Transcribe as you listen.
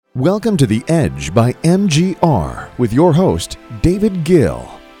Welcome to The Edge by MGR with your host, David Gill.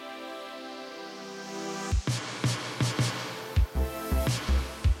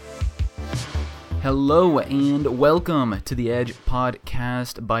 Hello and welcome to The Edge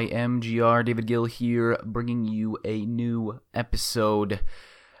podcast by MGR. David Gill here, bringing you a new episode.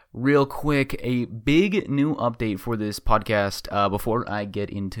 Real quick, a big new update for this podcast before I get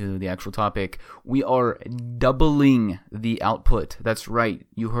into the actual topic. We are doubling the output. That's right.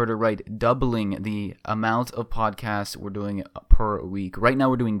 You heard it right. Doubling the amount of podcasts we're doing per week. Right now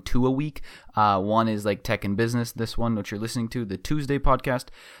we're doing 2 a week. One is like tech and business. This one, which you're listening to, the Tuesday podcast.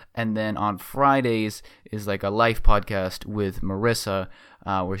 And then on Fridays is like a life podcast with Marissa,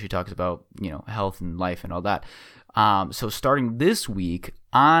 where she talks about, health and life and all that. So starting this week,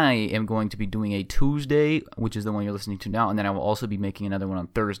 I am going to be doing a Tuesday, which is the one you're listening to now, and then I will also be making another one on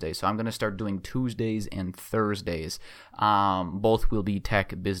Thursday. So I'm going to start doing Tuesdays and Thursdays. Both will be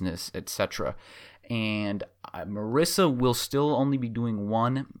tech, business, etc. And Marissa will still only be doing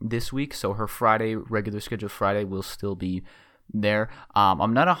one this week, so her Friday, regular scheduled Friday, will still be there.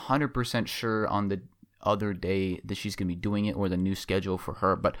 I'm not 100% sure on the other day that she's going to be doing it or the new schedule for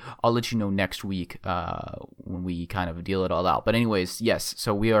her, but I'll let you know next week when we kind of deal it all out. But anyways, yes,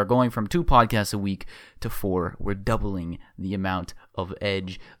 so we are going from 2 podcasts a week to 4. We're doubling the amount of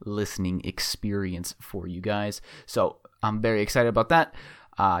Edge listening experience for you guys. So I'm very excited about that.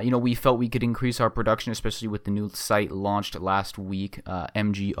 We felt we could increase our production, especially with the new site launched last week,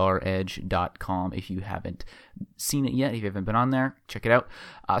 mgredge.com. If you haven't seen it yet, if you haven't been on there, check it out.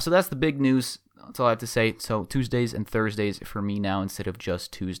 So that's the big news. That's all I have to say. So Tuesdays and Thursdays for me now instead of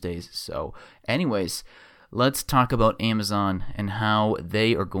just Tuesdays. So anyways, let's talk about Amazon and how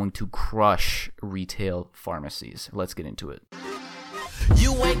they are going to crush retail pharmacies. Let's get into it.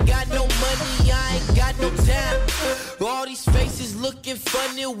 You ain't got no money, I ain't got no time. All these faces looking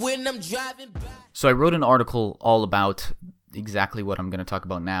funny when I'm driving by. So I wrote an article all about exactly what I'm going to talk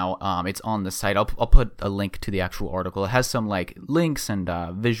about now. It's on the site. I'll put a link to the actual article. It has some links and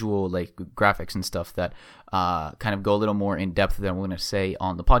visual graphics and stuff that kind of go a little more in depth than I'm going to say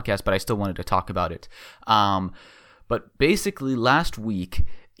on the podcast, but I still wanted to talk about it. But basically last week,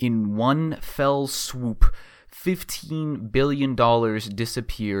 in one fell swoop, $15 billion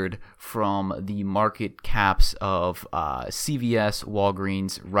disappeared from the market caps of CVS,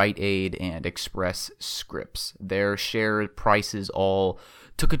 Walgreens, Rite Aid, and Express Scripts. Their share prices all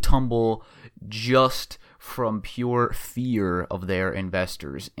took a tumble just from pure fear of their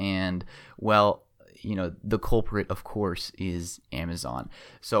investors. And, well, the culprit, of course, is Amazon.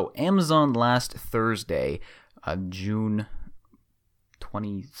 So Amazon last Thursday, June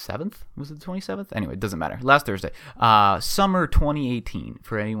 27th? Was it the 27th? Anyway, it doesn't matter. Last Thursday. Summer 2018,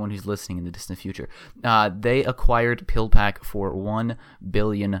 for anyone who's listening in the distant future. They acquired PillPack for $1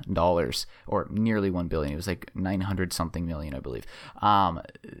 billion, or nearly $1 billion. It was like 900 something million, I believe.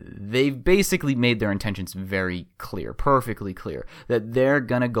 They've basically made their intentions very clear, perfectly clear, that they're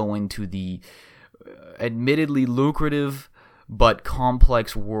going to go into the admittedly lucrative but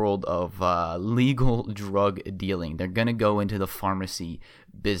complex world of legal drug dealing. They're going to go into the pharmacy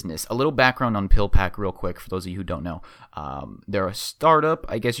business. A little background on PillPack real quick for those of you who don't know. They're a startup.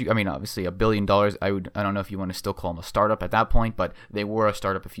 Obviously $1 billion. I don't know if you want to still call them a startup at that point, but they were a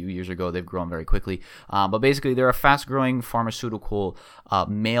startup a few years ago. They've grown very quickly. But basically they're a fast-growing pharmaceutical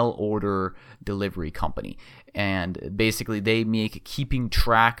mail order delivery company. And basically they make keeping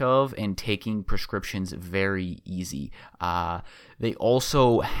track of and taking prescriptions very easy. They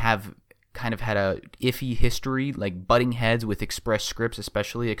also have kind of had a iffy history, like butting heads with Express Scripts,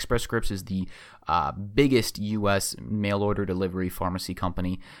 especially. Express Scripts is the biggest U.S. mail order delivery pharmacy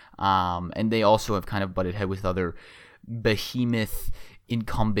company. And they also have kind of butted head with other behemoth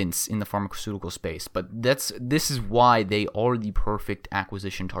incumbents in the pharmaceutical space. But this is why they are the perfect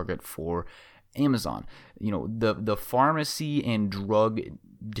acquisition target for Amazon. The pharmacy and drug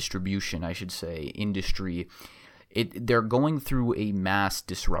distribution, I should say, industry, they're going through a mass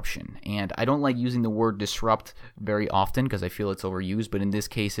disruption. And I don't like using the word disrupt very often because I feel it's overused, but in this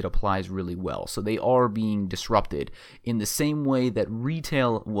case it applies really well. So they are being disrupted in the same way that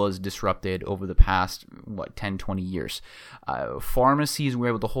retail was disrupted over the past 10, 20 years. Pharmacies were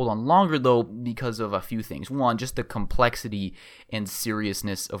able to hold on longer though because of a few things. One, just the complexity and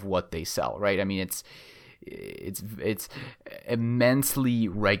seriousness of what they sell, right? It's immensely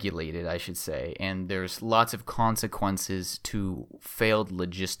regulated, I should say, and there's lots of consequences to failed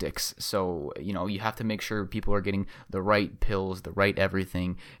logistics. So, you have to make sure people are getting the right pills, the right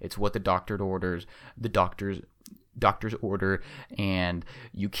everything. It's what the doctor orders. The doctors doctor's order, and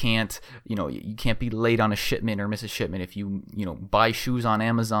you can't be late on a shipment or miss a shipment. If you buy shoes on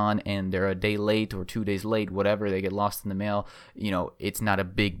Amazon and they're a day late or 2 days late, whatever, they get lost in the mail, it's not a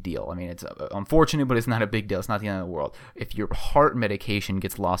big deal. I mean, it's unfortunate, but it's not a big deal. It's not the end of the world. If your heart medication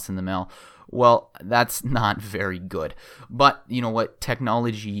gets lost in the mail, well, that's not very good. But you know what?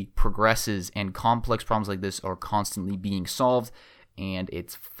 Technology progresses, and complex problems like this are constantly being solved, and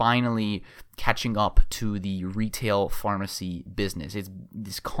it's finally catching up to the retail pharmacy business. It's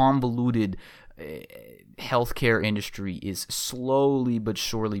this convoluted healthcare industry is slowly but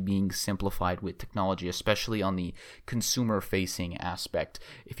surely being simplified with technology, especially on the consumer-facing aspect.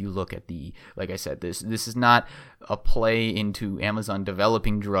 If you look at like I said, this is not a play into Amazon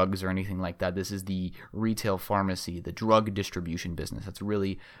developing drugs or anything like that. This is the retail pharmacy, the drug distribution business. That's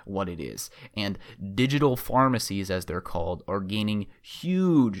really what it is. And digital pharmacies, as they're called, are gaining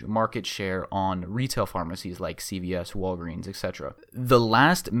huge market share on retail pharmacies like CVS, Walgreens, etc. The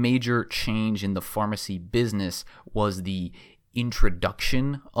last major change in the pharmacy business was the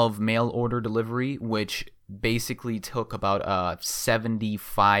introduction of mail order delivery, which basically took about a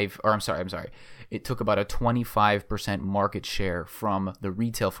 25% market share from the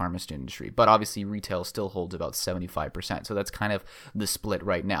retail pharmacy industry. But obviously retail still holds about 75%. So that's kind of the split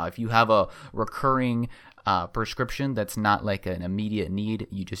right now. If you have a recurring prescription that's not like an immediate need,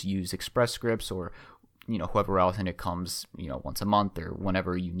 you just use Express Scripts or whoever else, and it comes, once a month or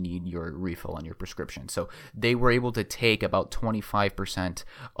whenever you need your refill on your prescription. So they were able to take about 25%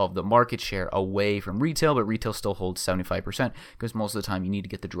 of the market share away from retail, but retail still holds 75% because most of the time you need to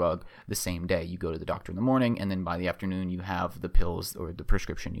get the drug the same day. You go to the doctor in the morning, and then by the afternoon you have the pills or the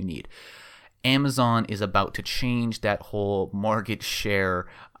prescription you need. Amazon is about to change that whole market share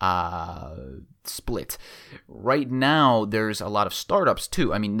split. Right now, there's a lot of startups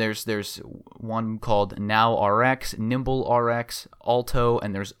too. I mean, there's one called NowRx, NimbleRx, Alto,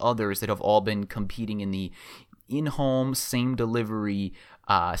 and there's others that have all been competing in the in-home same day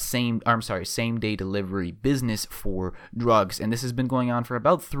delivery business for drugs. And this has been going on for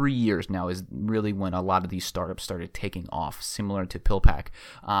about 3 years now, is really when a lot of these startups started taking off, similar to PillPack.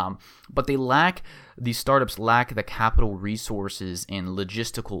 But these startups lack the capital resources and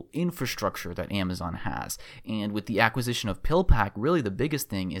logistical infrastructure that Amazon has. And with the acquisition of PillPack, really the biggest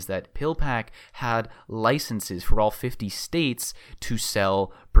thing is that PillPack had licenses for all 50 states to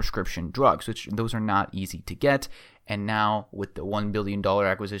sell prescription drugs, which those are not easy to get. And now, with the $1 billion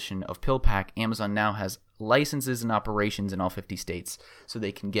acquisition of PillPack, Amazon now has licenses and operations in all 50 states, so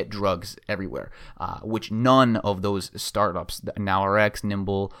they can get drugs everywhere, which none of those startups, NowRx,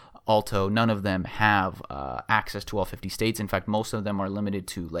 Nimble, Alto, none of them have access to all 50 states. In fact, most of them are limited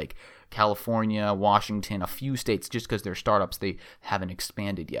to like California, Washington, a few states, just because they're startups. They haven't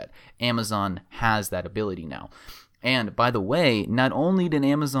expanded yet. Amazon has that ability now. And by the way, not only did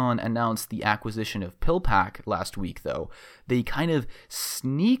Amazon announce the acquisition of PillPack last week, though, they kind of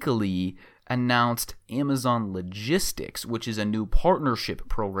sneakily announced Amazon Logistics, which is a new partnership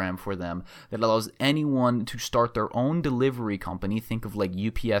program for them that allows anyone to start their own delivery company, think of like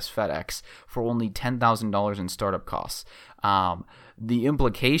UPS, FedEx, for only $10,000 in startup costs. The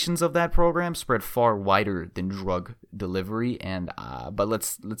implications of that program spread far wider than drug delivery, but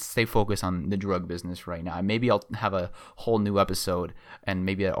let's stay focused on the drug business right now. Maybe I'll have a whole new episode and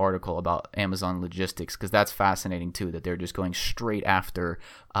maybe an article about Amazon Logistics, because that's fascinating too, that they're just going straight after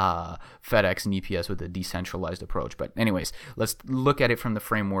FedEx and UPS with a decentralized approach. But anyways, let's look at it from the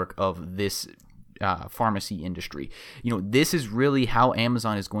framework of this pharmacy industry. This is really how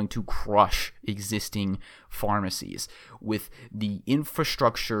Amazon is going to crush existing pharmacies with the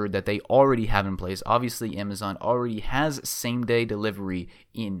infrastructure that they already have in place. Obviously, Amazon already has same-day delivery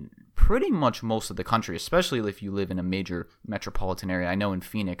in pretty much most of the country, especially if you live in a major metropolitan area. I know in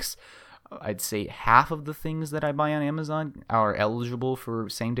Phoenix, I'd say half of the things that I buy on Amazon are eligible for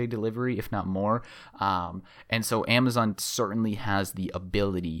same-day delivery, if not more. And so Amazon certainly has the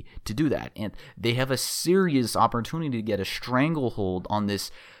ability to do that. And they have a serious opportunity to get a stranglehold on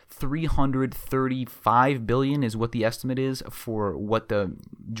this $335 billion is what the estimate is for what the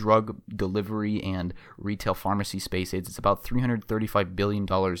drug delivery and retail pharmacy space is. It's about $335 billion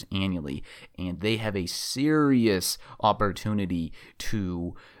annually. And they have a serious opportunity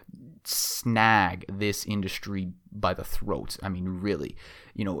to snag this industry by the throat. I mean, really,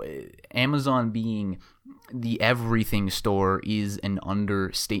 Amazon being the everything store is an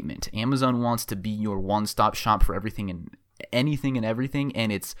understatement. Amazon wants to be your one-stop shop for everything and anything and everything,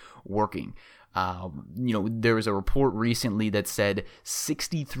 and it's working. There was a report recently that said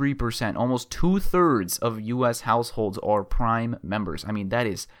 63%, almost 2/3 of U.S. households are Prime members. I mean, that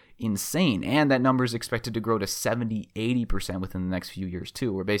is insane. And that number is expected to grow to 70-80% within the next few years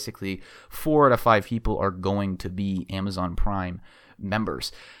too, where basically 4 out of 5 people are going to be Amazon Prime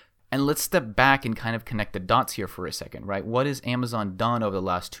members. And let's step back and kind of connect the dots here for a second, right? What has Amazon done over the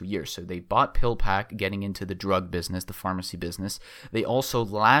last 2 years? So they bought PillPack, getting into the drug business, the pharmacy business. They also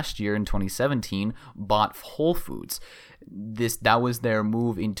last year in 2017 bought Whole Foods. That was their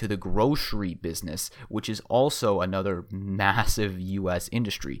move into the grocery business, which is also another massive US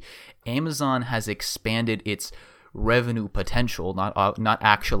industry. Amazon has expanded its revenue potential, not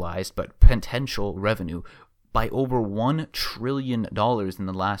actualized, but potential revenue, by over $1 trillion in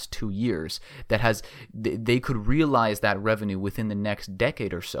the last 2 years. They could realize that revenue within the next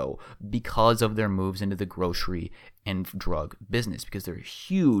decade or so because of their moves into the grocery and drug business, because they're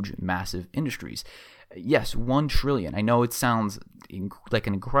huge, massive industries. Yes, $1 trillion. I know it sounds like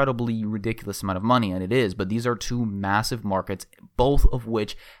an incredibly ridiculous amount of money, and it is, but these are two massive markets, both of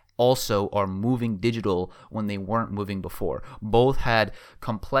which also are moving digital when they weren't moving before. Both had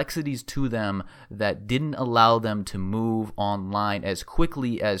complexities to them that didn't allow them to move online as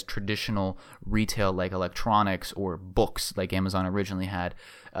quickly as traditional retail like electronics or books like Amazon originally had.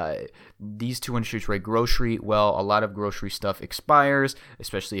 These two industries, right? Grocery, well, a lot of grocery stuff expires,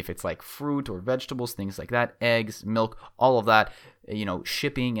 especially if it's like fruit or vegetables, things like that, eggs, milk, all of that.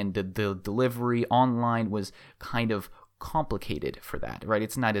 Shipping and the delivery online was kind of complicated for that, right?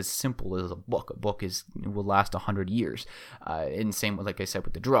 It's not as simple as a book. A book will last 100 years. And same with, like I said,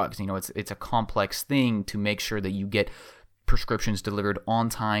 with the drugs. It's a complex thing to make sure that you get prescriptions delivered on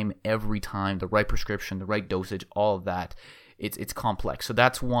time, every time, the right prescription, the right dosage, all of that. It's complex. So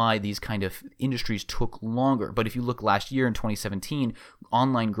that's why these kind of industries took longer. But if you look last year in 2017,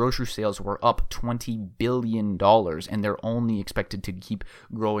 online grocery sales were up $20 billion, and they're only expected to keep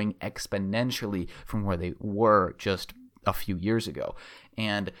growing exponentially from where they were just a few years ago.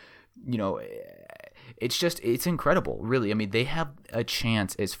 And it's incredible, really. I mean, they have a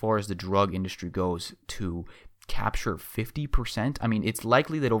chance, as far as the drug industry goes, to capture 50%. I mean, it's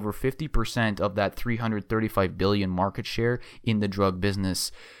likely that over 50% of that $335 billion market share in the drug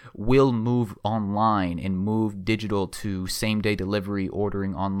business will move online and move digital to same-day delivery,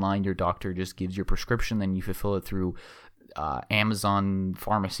 ordering online. Your doctor just gives your prescription, then you fulfill it through Amazon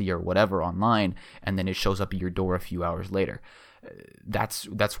Pharmacy or whatever online, and then it shows up at your door a few hours later.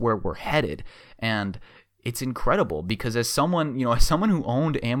 That's where we're headed, and it's incredible because as someone who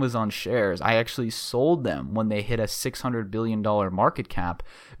owned Amazon shares, I actually sold them when they hit a $600 billion market cap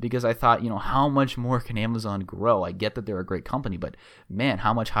because I thought, how much more can Amazon grow? I get that they're a great company, but man,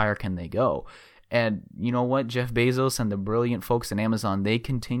 how much higher can they go? And you know what? Jeff Bezos and the brilliant folks at Amazon, they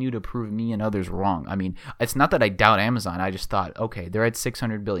continue to prove me and others wrong. I mean, it's not that I doubt Amazon. I just thought, okay, they're at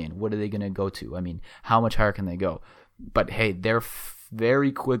 $600 billion. What are they going to go to? I mean, how much higher can they go? But hey, they're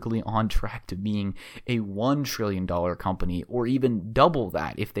very quickly on track to being a $1 trillion company, or even double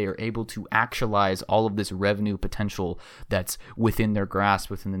that if they are able to actualize all of this revenue potential that's within their grasp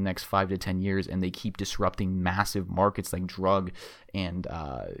within the next 5 to 10 years, and they keep disrupting massive markets like drug and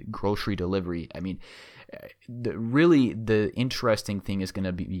grocery delivery. I mean, the interesting thing is going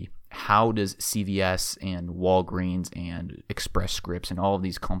to be how does CVS and Walgreens and Express Scripts and all of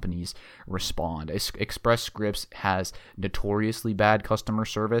these companies respond? Express Scripts has notoriously bad customer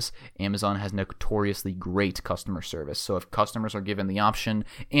service. Amazon has notoriously great customer service. So if customers are given the option,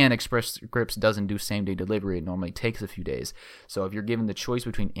 and Express Scripts doesn't do same-day delivery, it normally takes a few days. So if you're given the choice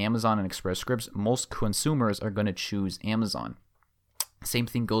between Amazon and Express Scripts, most consumers are going to choose Amazon. Same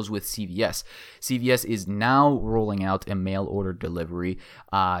thing goes with CVS. CVS is now rolling out a mail order delivery.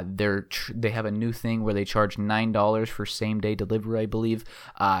 They have a new thing where they charge $9 for same day delivery, I believe.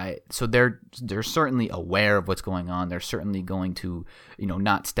 So they're certainly aware of what's going on. They're certainly going to,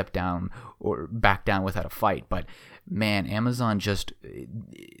 not step down or back down without a fight. But man, Amazon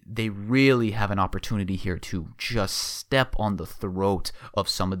they really have an opportunity here to just step on the throat of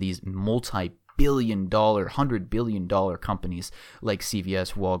some of these $100 billion companies like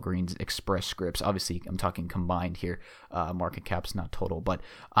CVS, Walgreens, Express Scripts. Obviously, I'm talking combined here, market caps, not total. But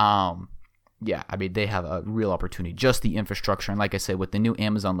yeah, I mean, they have a real opportunity. Just the infrastructure, and like I said, with the new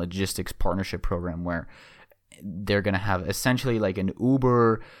Amazon Logistics Partnership Program, where they're going to have essentially like an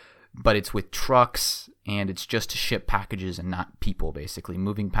Uber, but it's with trucks, and it's just to ship packages and not people, basically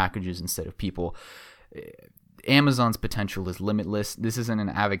moving packages instead of people. Amazon's potential is limitless. This isn't an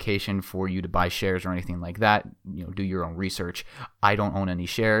avocation for you to buy shares or anything like that. Do your own research. I don't own any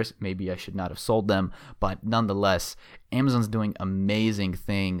shares. Maybe I should not have sold them, but nonetheless, Amazon's doing amazing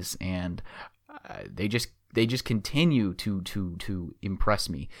things, and they just continue to impress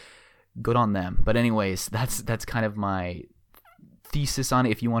me. Good on them. But anyways, that's kind of my thesis on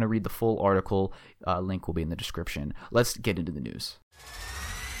it. If you want to read the full article, link will be in the description. Let's get into the news.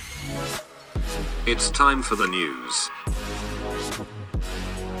 It's time for the news.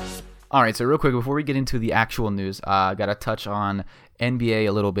 All right, so real quick, before we get into the actual news, I got to touch on NBA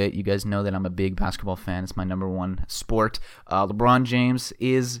a little bit. You guys know that I'm a big basketball fan. It's my number one sport. LeBron James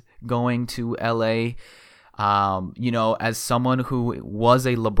is going to LA. As someone who was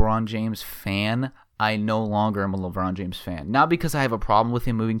a LeBron James fan, I no longer am a LeBron James fan. Not because I have a problem with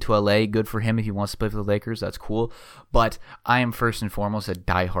him moving to LA. Good for him if he wants to play for the Lakers. That's cool. But I am first and foremost a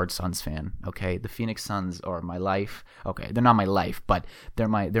diehard Suns fan. Okay, the Phoenix Suns are my life. Okay, they're not my life, but they're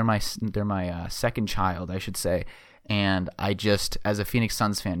my second child, I should say. And I just, as a Phoenix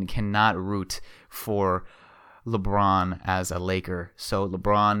Suns fan, cannot root for LeBron as a Laker. So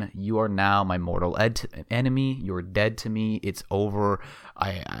LeBron, you are now my mortal enemy. You're dead to me. It's over.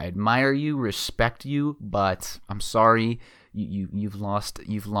 I admire you, respect you, but I'm sorry. You've lost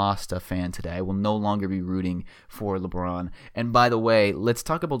a fan today. I will no longer be rooting for LeBron. And by the way, let's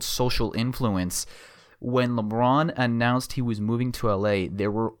talk about social influence. When LeBron announced he was moving to LA,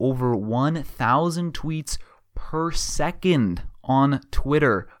 there were over 1,000 tweets per second on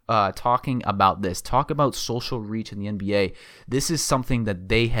Twitter talking about this. Talk about social reach in the NBA. This is something that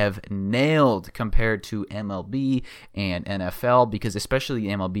they have nailed compared to MLB and NFL, because especially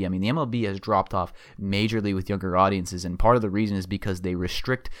MLB, I mean, the MLB has dropped off majorly with younger audiences, and part of the reason is because they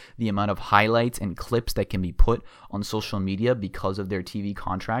restrict the amount of highlights and clips that can be put on social media because of their TV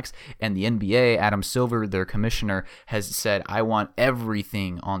contracts. And the NBA, Adam Silver, their commissioner, has said, I want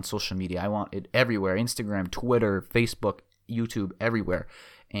everything on social media. I want it everywhere. Instagram, Twitter, Facebook, YouTube, everywhere.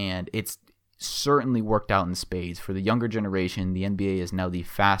 And it's certainly worked out in spades. For the younger generation, the NBA is now the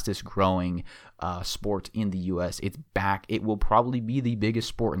fastest growing sport in the U.S. It's back. It will probably be the biggest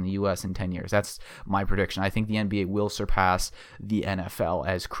sport in the U.S. in 10 years. That's my prediction. I think the NBA will surpass the NFL,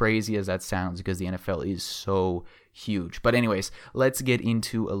 as crazy as that sounds, because the NFL is so huge. But anyways, let's get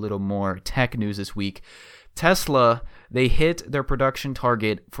into a little more tech news this week. Tesla, they hit their production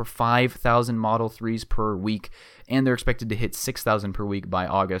target for 5,000 Model 3s per week, and they're expected to hit 6,000 per week by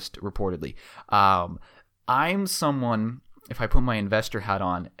August, reportedly. I'm someone, if I put my investor hat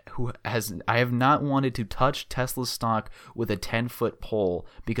on, I have not wanted to touch Tesla stock with a 10-foot pole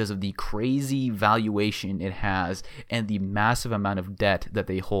because of the crazy valuation it has and the massive amount of debt that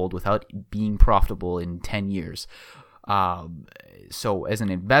they hold without being profitable in 10 years. So as an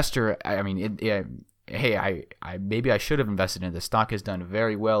investor, I mean, hey, I maybe I should have invested in it. The stock has done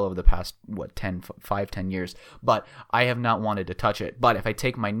very well over the past 10 years, but I have not wanted to touch it. But if I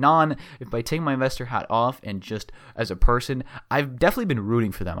take my investor hat off and just as a person, I've definitely been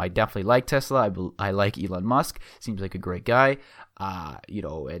rooting for them. I definitely like Tesla. I like Elon Musk. Seems like a great guy.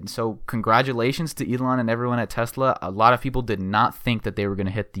 And so congratulations to Elon and everyone at Tesla. A lot of people did not think that they were going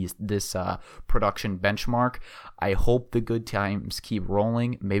to hit this production benchmark. I hope the good times keep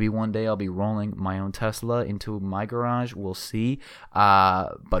rolling. Maybe one day I'll be rolling my own Tesla into my garage. We'll see.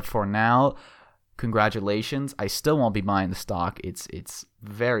 But for now, congratulations. I still won't be buying the stock. It's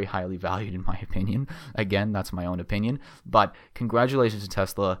very highly valued in my opinion. Again, that's my own opinion. But congratulations to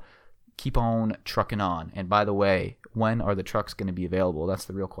Tesla. Keep on trucking on. And by the way, when are the trucks going to be available? That's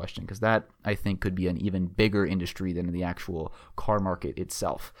the real question, because that, I think, could be an even bigger industry than the actual car market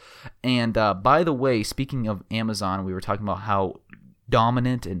itself. And by the way, speaking of Amazon, we were talking about how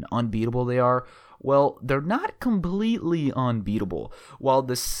dominant and unbeatable they are. Well, they're not completely unbeatable. While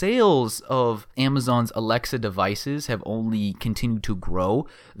the sales of Amazon's Alexa devices have only continued to grow,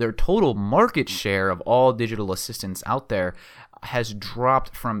 their total market share of all digital assistants out there has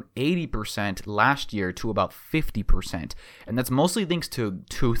dropped from 80% last year to about 50%. And that's mostly thanks to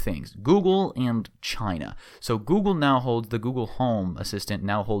two things, Google and China. So Google now holds, the Google Home Assistant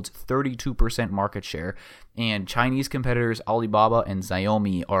now holds 32% market share, and Chinese competitors Alibaba and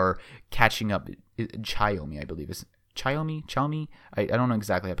Xiaomi are catching up. Xiaomi, I believe, is Xiaomi? I don't know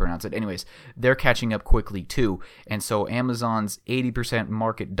exactly how to pronounce it. Anyways, they're catching up quickly too. And so Amazon's 80%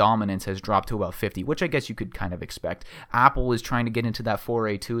 market dominance has dropped to about 50%, which I guess you could kind of expect. Apple is trying to get into that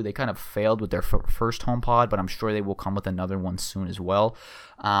foray too. They kind of failed with their first HomePod, but I'm sure they will come with another one soon as well.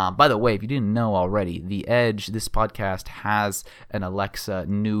 By the way, if you didn't know already, The Edge, this podcast, has an Alexa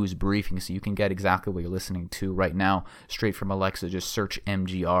news briefing, so you can get exactly what you're listening to right now straight from Alexa. Just search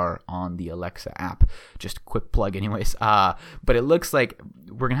MGR on the Alexa app. Just a quick plug anyways. But it looks like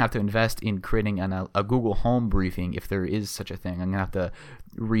we're going to have to invest in creating a Google Home briefing, if there is such a thing. I'm going to have to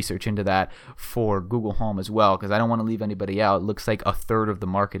research into that for Google Home as well, because I don't want to leave anybody out. It looks like a third of the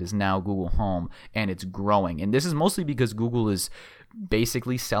market is now Google Home, and it's growing. And this is mostly because Google is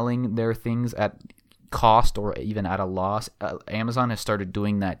basically selling their things at cost or even at a loss. Amazon has started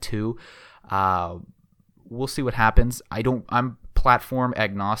doing that too. We'll see what happens. I'm platform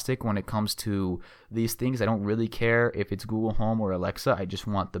agnostic when it comes to these things. I don't really care if it's Google Home or Alexa. I just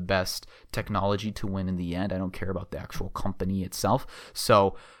want the best technology to win in the end. I don't care about the actual company itself.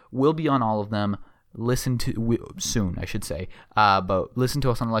 So we'll be on all of them. Soon, I should say. But listen to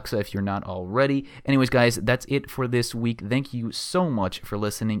us on Alexa if you're not already. Anyways, guys, that's it for this week. Thank you so much for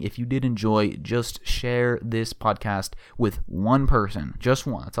listening. If you did enjoy, just share this podcast with one person. Just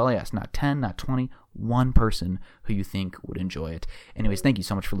one. That's all I ask. Not 10, not 20. One person who you think would enjoy it. Anyways, thank you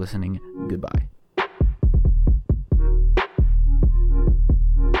so much for listening. Goodbye.